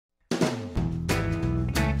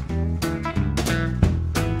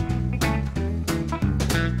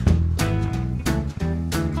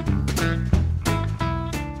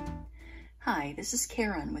Hi, this is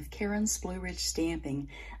Karen with Karen's Blue Ridge Stamping.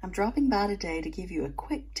 I'm dropping by today to give you a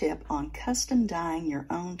quick tip on custom dyeing your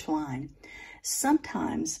own twine.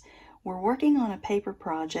 Sometimes we're working on a paper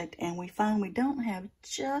project and we find we don't have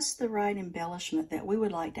just the right embellishment that we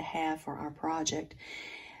would like to have for our project.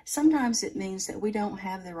 Sometimes it means that we don't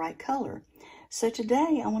have the right color. So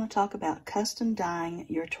today I want to talk about custom dyeing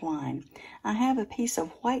your twine. I have a piece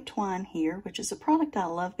of white twine here, which is a product I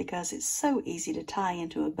love because it's so easy to tie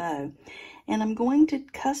into a bow. And I'm going to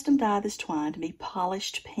custom dye this twine to be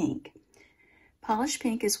polished pink. Polished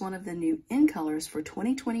pink is one of the new in colors for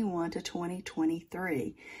 2021 to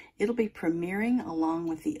 2023. It'll be premiering along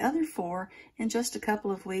with the other four in just a couple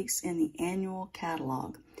of weeks in the annual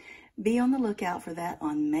catalog. Be on the lookout for that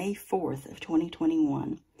on May 4th of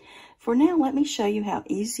 2021. For now, let me show you how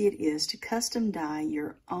easy it is to custom dye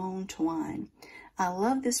your own twine. I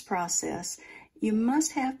love this process. You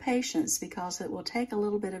must have patience because it will take a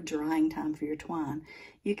little bit of drying time for your twine.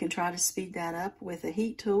 You can try to speed that up with a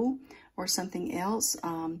heat tool or something else,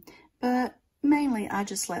 but mainly I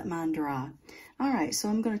just let mine dry. All right, so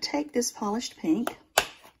I'm going to take this polished pink,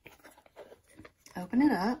 open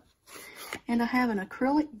it up, and I have an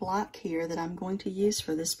acrylic block here that I'm going to use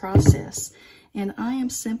for this process. And I am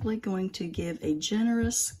simply going to give a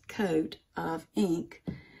generous coat of ink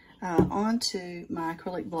onto my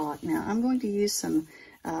acrylic block. Now, I'm going to use some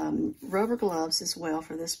rubber gloves as well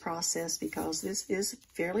for this process because this is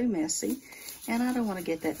fairly messy and I don't want to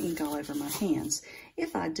get that ink all over my hands.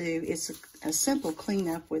 If I do, it's a simple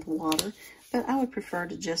cleanup with water, but I would prefer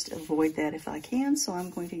to just avoid that if I can, so I'm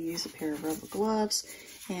going to use a pair of rubber gloves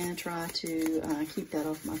and try to keep that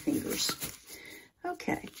off my fingers.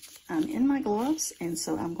 Okay, I'm in my gloves, and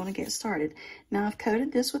so I'm going to get started. Now, I've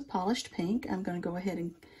coated this with polished pink. I'm going to go ahead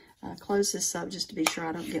and close this up just to be sure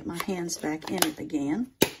I don't get my hands back in it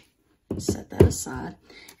again. Set that aside.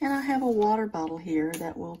 And I have a water bottle here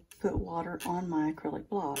that will put water on my acrylic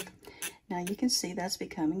block. Now, you can see that's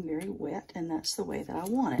becoming very wet, and that's the way that I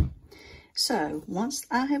want it. So, once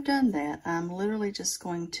I have done that, I'm literally just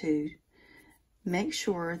going to make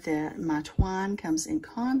sure that my twine comes in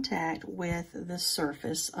contact with the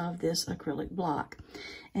surface of this acrylic block.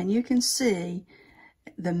 And you can see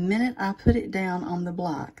the minute I put it down on the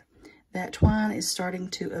block, that twine is starting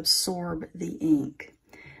to absorb the ink.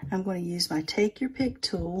 I'm going to use my Take Your Pick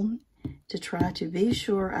tool to try to be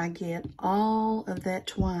sure I get all of that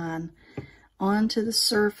twine onto the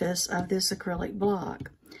surface of this acrylic block.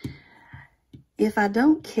 If I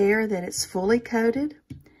don't care that it's fully coated,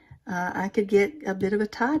 I could get a bit of a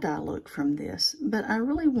tie-dye look from this, but I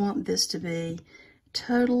really want this to be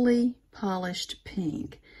totally polished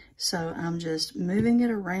pink. So I'm just moving it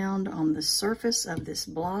around on the surface of this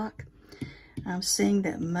block. I'm seeing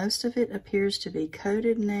that most of it appears to be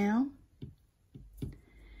coated now.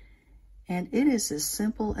 And it is as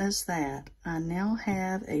simple as that. I now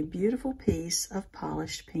have a beautiful piece of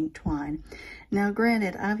polished pink twine. Now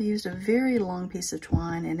granted, I've used a very long piece of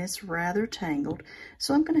twine and it's rather tangled,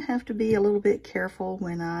 so I'm going to have to be a little bit careful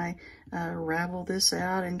when I ravel this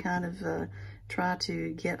out and kind of try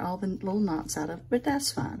to get all the little knots out of it, but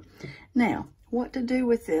that's fine. Now, what to do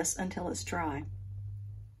with this until it's dry?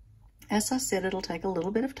 As I said, it'll take a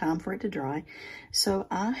little bit of time for it to dry, so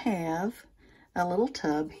I have a little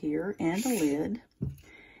tub here and a lid.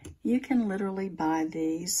 You can literally buy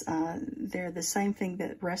these. They're the same thing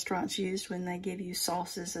that restaurants use when they give you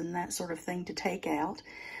sauces and that sort of thing to take out.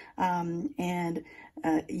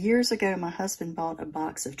 Years ago, my husband bought a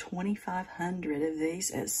box of 2,500 of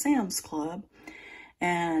these at Sam's Club,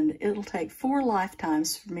 and it'll take 4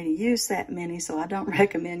 lifetimes for me to use that many, so I don't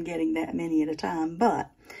recommend getting that many at a time,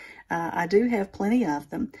 but I do have plenty of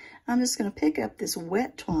them. I'm just going to pick up this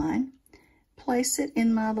wet twine, place it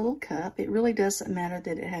in my little cup. It really doesn't matter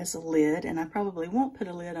that it has a lid, and I probably won't put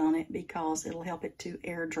a lid on it because it'll help it to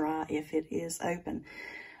air dry if it is open.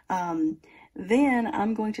 Then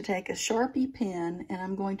I'm going to take a Sharpie pen and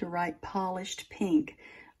I'm going to write polished pink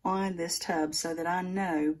on this tub so that I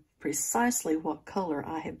know precisely what color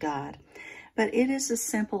I have dyed. But it is as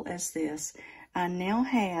simple as this. I now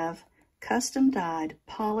have custom dyed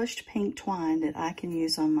polished pink twine that I can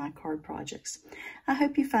use on my card projects. I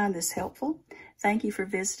hope you find this helpful. Thank you for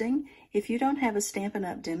visiting. If you don't have a Stampin'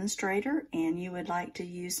 Up! Demonstrator and you would like to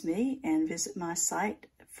use me and visit my site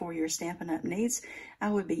for your Stampin' Up! Needs,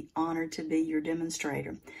 I would be honored to be your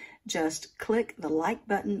demonstrator. Just click the like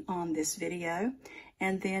button on this video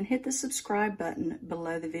and then hit the subscribe button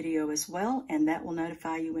below the video as well, and that will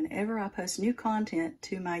notify you whenever I post new content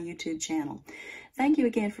to my YouTube channel. Thank you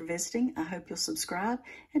again for visiting. I hope you'll subscribe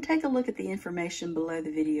and take a look at the information below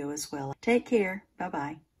the video as well. Take care.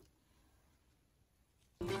 Bye-bye.